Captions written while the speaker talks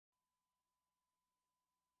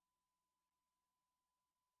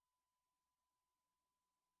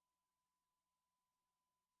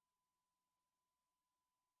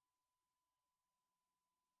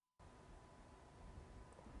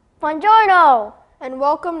Buongiorno! And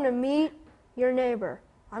welcome to Meet Your Neighbor.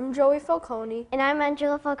 I'm Joey Falconi, And I'm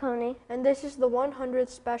Angela Falconi. and this is the 100th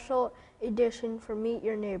special edition for Meet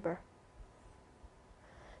Your Neighbor.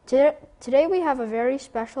 Today we have a very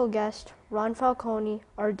special guest, Ron Falconi,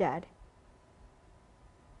 our dad.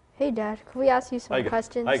 Hey Dad, could we ask you some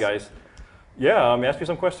questions? Hi guys. Yeah, I'm asking you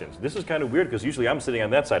some questions. This is kind of weird because usually I'm sitting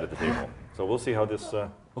on that side of the table. So we'll see how this,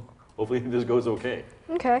 hopefully this goes okay.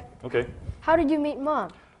 Okay. Okay. How did you meet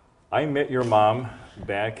Mom? I met your mom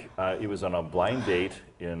back, it was on a blind date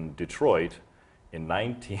in Detroit in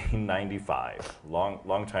 1995.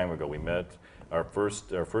 Long time ago. We met. Our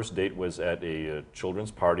first date was at a children's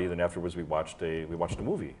party. Then afterwards we watched a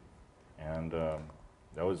movie, and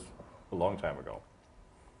that was a long time ago.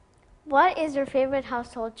 What is your favorite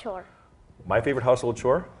household chore? My favorite household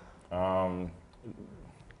chore? I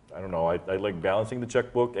don't know. I like balancing the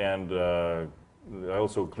checkbook, and I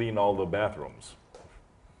also clean all the bathrooms.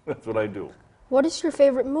 That's what I do. What is your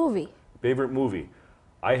favorite movie? Favorite movie?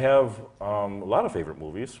 I have a lot of favorite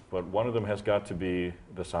movies, but one of them has got to be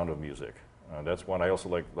The Sound of Music. That's one. I also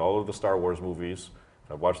like all of the Star Wars movies.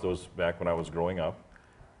 I watched those back when I was growing up.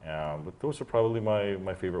 But those are probably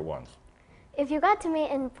my favorite ones. If you got to meet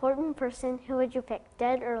an important person, who would you pick,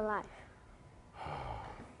 dead or alive?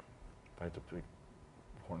 If I had to pick an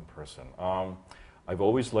important person. I've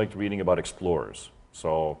always liked reading about explorers.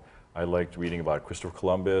 So I liked reading about Christopher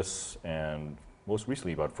Columbus and most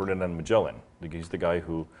recently about Ferdinand Magellan. He's the guy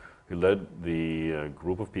who led the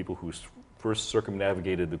group of people who first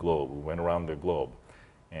circumnavigated the globe, who went around the globe.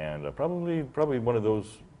 And probably one of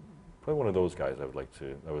those guys I would like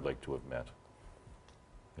to have met.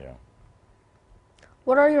 Yeah.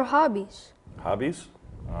 What are your hobbies? Hobbies?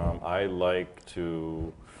 I like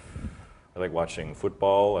watching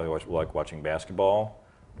football. I like watching basketball.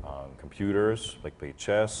 Computers. I like to play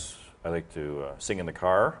chess. I like to sing in the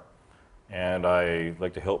car, and I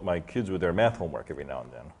like to help my kids with their math homework every now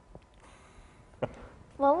and then.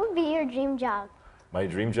 What would be your dream job? My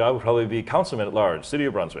dream job would probably be councilman at large, City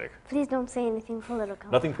of Brunswick. Please don't say anything political.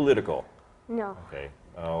 Nothing political. No. Okay.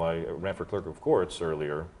 I ran for clerk of courts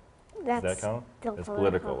earlier. That's Does that count? still It's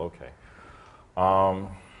political. Okay.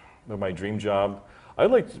 But my dream job, I'd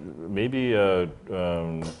like maybe a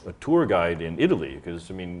tour guide in Italy, because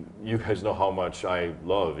I mean, you guys know how much I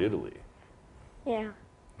love Italy. Yeah.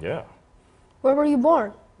 Yeah. Where were you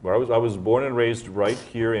born? Where I was born and raised right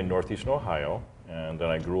here in northeastern Ohio, and then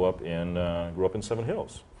I grew up in Seven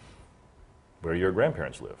Hills, where your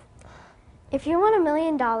grandparents live. If you won $1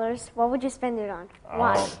 million, what would you spend it on?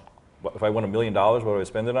 Why? If I won $1 million, what would I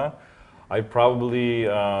spend it on? I'd probably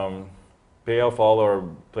pay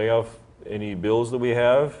off any bills that we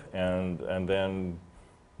have, and then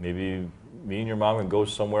maybe me and your mom would go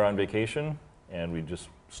somewhere on vacation, and we'd just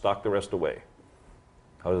stock the rest away.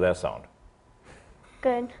 How does that sound?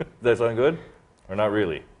 Good. Does that sound good? Or not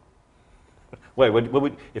really? Wait,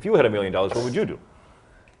 if you had $1 million, what would you do?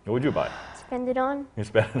 What would you buy? Spend it on? You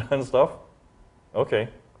spend it on stuff? Okay.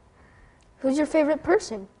 Who's your favorite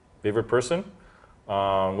person? Favorite person?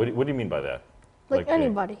 What do you mean by that? Like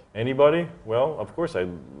anybody. Anybody? Well, of course,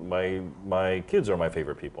 my kids are my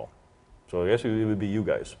favorite people. So I guess it would be you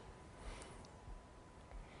guys.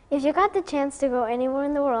 If you got the chance to go anywhere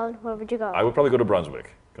in the world, where would you go? I would probably go to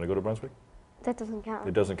Brunswick. Can I go to Brunswick? That doesn't count.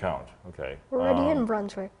 It doesn't count. Okay. We're already in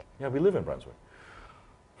Brunswick. Yeah, we live in Brunswick.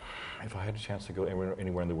 If I had a chance to go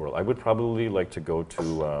anywhere in the world, I would probably like to go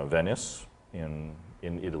to Venice in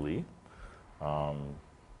Italy.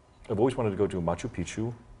 I've always wanted to go to Machu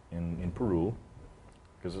Picchu in Peru,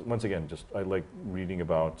 because once again, I like reading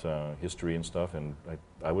about history and stuff, and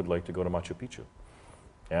I would like to go to Machu Picchu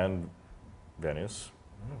and Venice.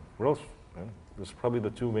 Where else? Those are probably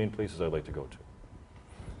the two main places I'd like to go to.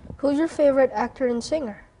 Who's your favorite actor and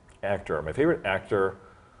singer? Actor. My favorite actor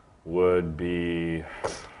would be,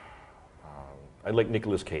 I like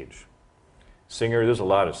Nicolas Cage. Singer, there's a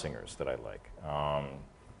lot of singers that I like.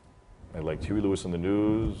 I like Huey Lewis and the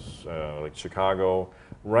News, I like Chicago.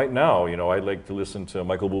 Right now, I like to listen to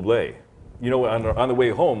Michael Bublé. On the way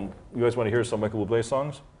home, you guys want to hear some Michael Bublé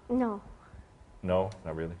songs? No. No,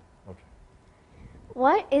 not really? Okay.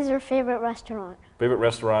 What is your favorite restaurant? Favorite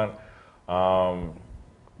restaurant?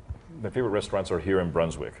 My favorite restaurants are here in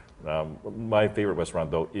Brunswick. My favorite restaurant,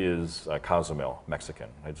 though, is Cozumel, Mexican.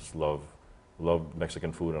 I just love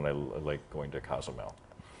Mexican food, and I like going to Cozumel.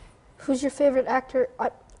 Who's your favorite actor?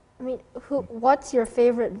 What's your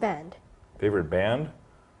favorite band? Favorite band?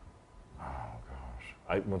 Oh,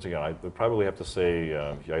 gosh. Once again, I would probably have to say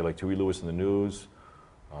I like Huey Lewis and the News.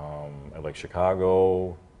 I like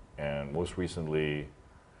Chicago, and most recently,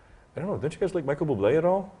 I don't know, don't you guys like Michael Bublé at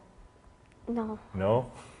all? No.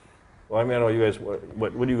 No? Well, I mean, I know you guys.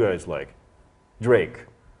 What do you guys like? Drake.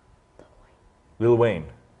 Lil Wayne.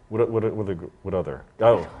 What other?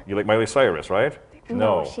 Oh, you like Miley Cyrus, right?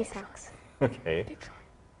 No, she sucks. Okay.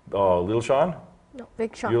 Oh, Lil Sean? No,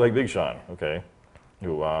 Big Sean. You like Big Sean? Okay.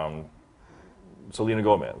 Who? Selena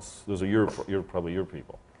Gomez. Those are your probably your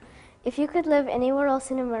people. If you could live anywhere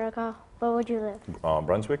else in America, where would you live?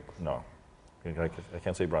 Brunswick? No. I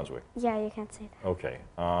can't say Brunswick. Yeah, you can't say that. Okay.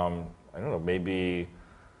 I don't know. Maybe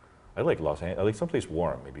I like Los Angeles. I like someplace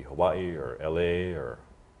warm. Maybe Hawaii or LA or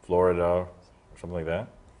Florida or something like that.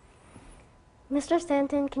 Mr.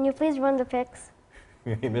 Stanton, can you please run the pics?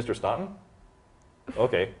 Mr. Staunton?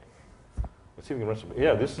 Okay. Let's see if we can run some.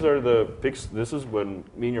 Yeah, this is the pics. This is when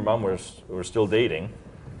me and your mom were still dating.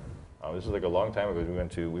 This is like a long time ago.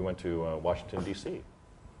 We went to Washington D.C.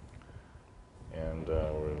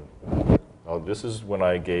 And this is when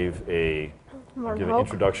I gave an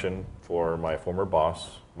introduction for my former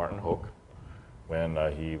boss, Martin Hoke, when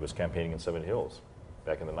he was campaigning in Seven Hills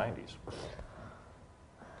back in the 90s.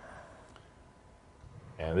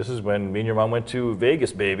 And this is when me and your mom went to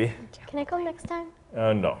Vegas, baby. Can I come next time?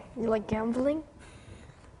 No. You like gambling?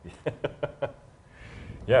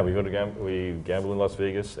 Yeah, we gambled in Las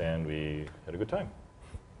Vegas and we had a good time.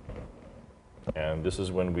 And this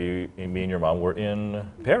is when me and your mom were in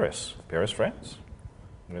Paris, France.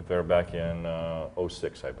 We went there back in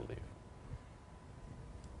 '06, I believe.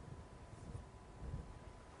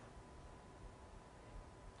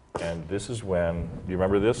 And this is when, do you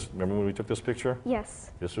remember this? Remember when we took this picture?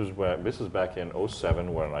 Yes. This is back in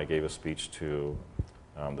 '07 when I gave a speech to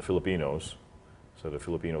the Filipinos, so the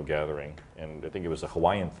Filipino gathering, and I think it was a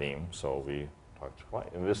Hawaiian theme, so we talked Hawaii.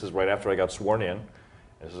 And this is right after I got sworn in.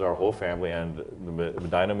 This is our whole family, and the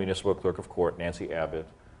Medina Municipal Clerk of Court, Nancy Abbott,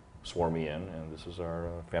 swore me in, and this is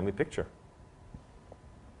our family picture.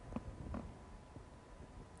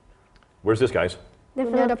 Where's this, guys? The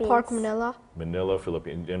Luneta Philippines. Park, Manila, Manila,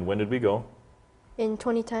 Philippines. And when did we go? in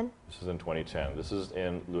 2010. This is in 2010. This is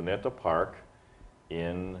in Luneta Park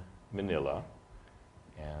in Manila,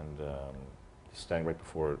 and standing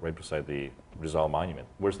right beside the Rizal Monument.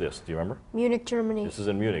 Where's this? Do you remember? Munich, Germany. This is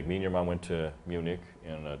in Munich. Me and your mom went to Munich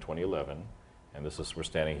in 2011, and we're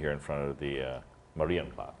standing here in front of the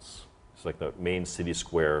Marienplatz. It's like the main city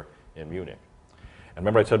square in Munich. And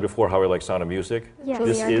remember I said before how I like Sound of Music?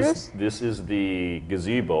 Yes. This is the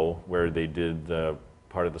gazebo where they did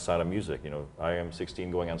part of the Sound of Music. You know, I am 16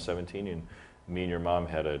 going on 17, and me and your mom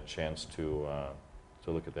had a chance to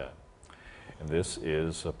look at that. And this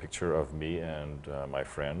is a picture of me and my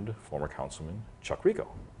friend, former councilman Chuck Rico.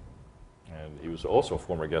 And he was also a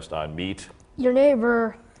former guest on Meet. Your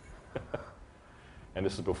neighbor. And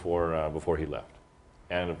this is before he left.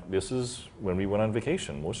 And this is when we went on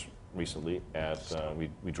vacation most recently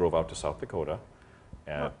we drove out to South Dakota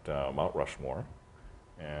at Mount Rushmore.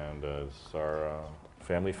 And this is our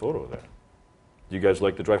family photo there. Do you guys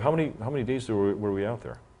like the drive? How many days were we out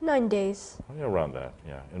there? 9 days. Yeah, around that,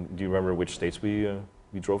 yeah. And do you remember which states we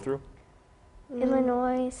drove through?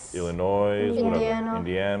 Illinois.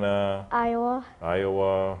 Indiana.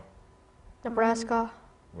 Iowa. Nebraska.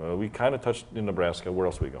 Well, we kind of touched in Nebraska. Where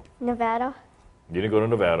else did we go? Nevada. Didn't go to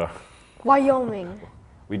Nevada. Wyoming.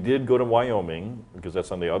 We did go to Wyoming because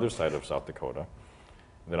that's on the other side of South Dakota.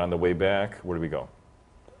 And then on the way back, where did we go?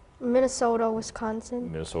 Minnesota,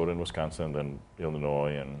 Wisconsin. Minnesota and Wisconsin, and then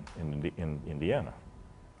Illinois and in Indiana.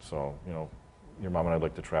 So, you know, your mom and I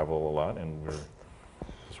like to travel a lot, and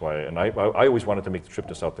that's why. And I always wanted to make the trip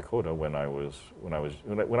to South Dakota when I was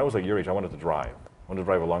like your age. I wanted to drive. I wanted to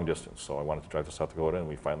drive a long distance, so I wanted to drive to South Dakota, and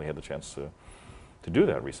we finally had the chance to do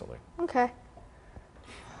that recently. Okay.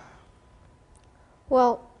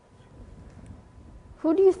 Well,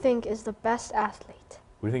 who do you think is the best athlete?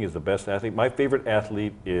 Who do you think is the best athlete? My favorite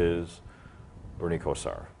athlete is Bernie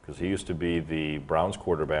Kosar, because he used to be the Browns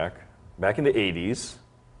quarterback back in the 80s.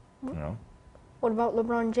 You know. What about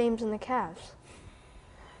LeBron James and the Cavs?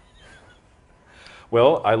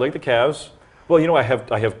 Well, I like the Cavs. Well, you know, I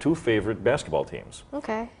have two favorite basketball teams.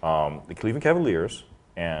 Okay. The Cleveland Cavaliers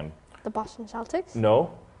and... The Boston Celtics?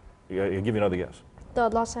 No. I'll give you another guess. The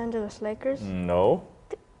Los Angeles Lakers? No.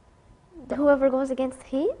 Whoever goes against the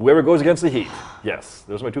Heat? Whoever goes against the Heat. Yes,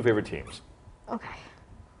 those are my two favorite teams. Okay.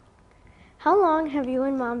 How long have you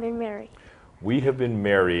and Mom been married? We have been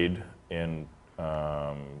married in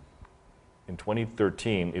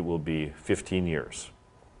 2013, it will be 15 years.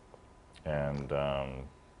 And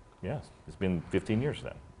yes, it's been 15 years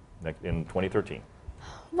then, in 2013.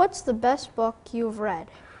 What's the best book you've read?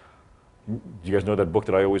 Do you guys know that book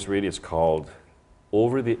that I always read? It's called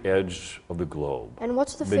Over the Edge of the Globe. And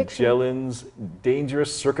what's the fiction? Magellan's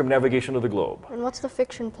dangerous circumnavigation of the globe. And what's the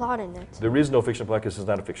fiction plot in it? There is no fiction plot because it's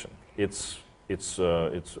not a fiction. It's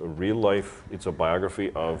a real life. It's a biography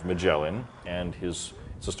of Magellan, and it's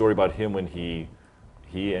a story about him when he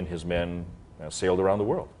and his men sailed around the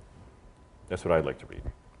world. That's what I'd like to read.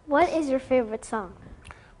 What is your favorite song?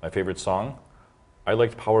 My favorite song? I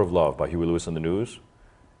liked Power of Love by Huey Lewis and the News,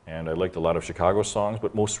 and I liked a lot of Chicago songs,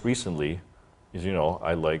 but most recently, as you know,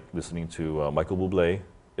 I like listening to Michael Bublé,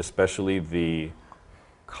 especially the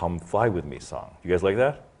Come Fly With Me song. You guys like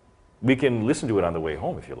that? We can listen to it on the way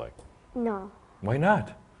home if you like. No, Why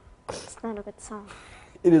not? it's not a good song.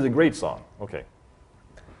 It is a great song. Okay.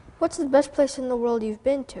 What's the best place in the world you've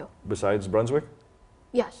been to? Besides Brunswick?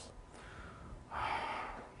 Yes.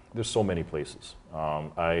 There's so many places.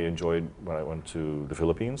 I enjoyed when I went to the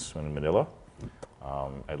Philippines, in Manila.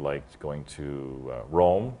 I liked going to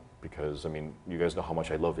Rome because, I mean, you guys know how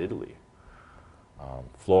much I love Italy.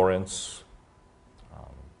 Florence.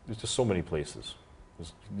 There's just so many places.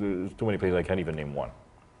 There's too many places, I can't even name one.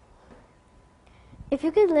 If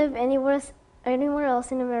you could live anywhere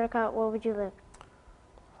else in America, where would you live?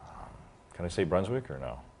 Can I say Brunswick or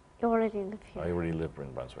no? You already live here. I already live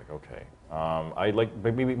in Brunswick, okay. I like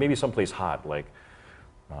maybe someplace hot, like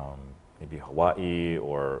maybe Hawaii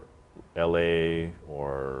or LA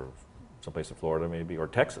or someplace in Florida maybe, or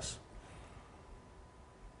Texas.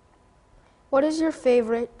 What is your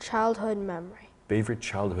favorite childhood memory? Favorite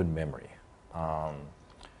childhood memory?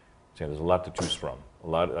 There's a lot to choose from.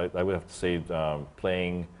 I would have to say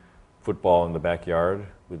playing football in the backyard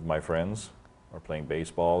with my friends, or playing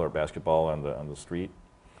baseball or basketball on the street.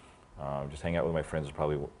 Just hang out with my friends is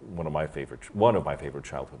probably one of my favorite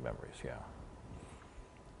childhood memories. Yeah.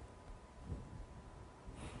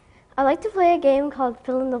 I like to play a game called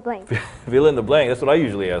Fill in the Blank. Fill in the blank. That's what I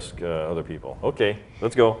usually ask other people. Okay,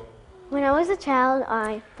 let's go. When I was a child,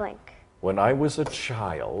 I blank. When I was a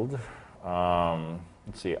child,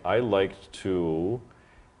 let's see. I liked to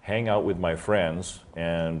hang out with my friends,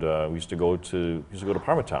 and we used to go to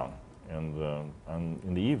Parmatown, and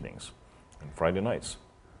in the evenings, and Friday nights.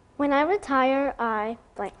 When I retire, I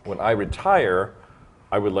blank. When I retire,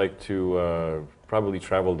 I would like to probably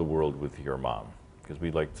travel the world with your mom, because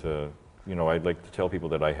we'd like to, I'd like to tell people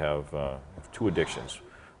that I have two addictions,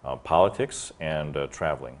 politics and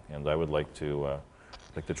traveling, and I would like to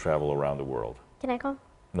travel around the world. Can I come?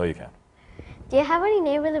 No, you can't. Do you have any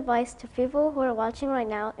neighborhood advice to people who are watching right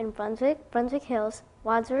now in Brunswick, Brunswick Hills,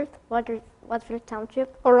 Wadsworth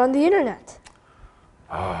Township? Or on the internet?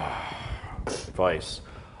 Advice.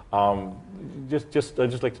 I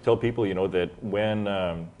just like to tell people, that when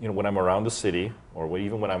I'm around the city, or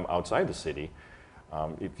even when I'm outside the city,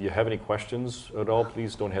 if you have any questions at all,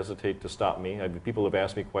 please don't hesitate to stop me. People have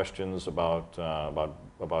asked me questions about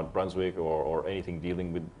Brunswick or anything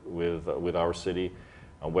dealing with our city,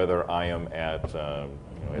 whether I am at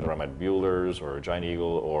either I'm at Bueller's or Giant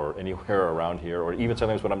Eagle or anywhere around here, or even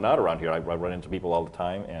sometimes when I'm not around here, I run into people all the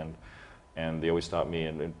time, and they always stop me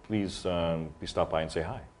and please stop by and say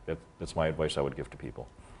hi. That's my advice I would give to people.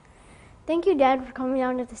 Thank you, Dad, for coming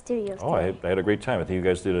down to the studios Oh, today. I had a great time. I think you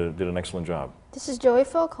guys did an excellent job. This is Joey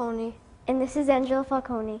Falconi. And this is Angela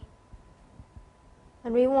Falconi.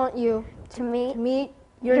 And we want you To meet to meet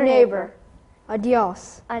your neighbor.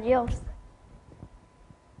 Adios. Adios.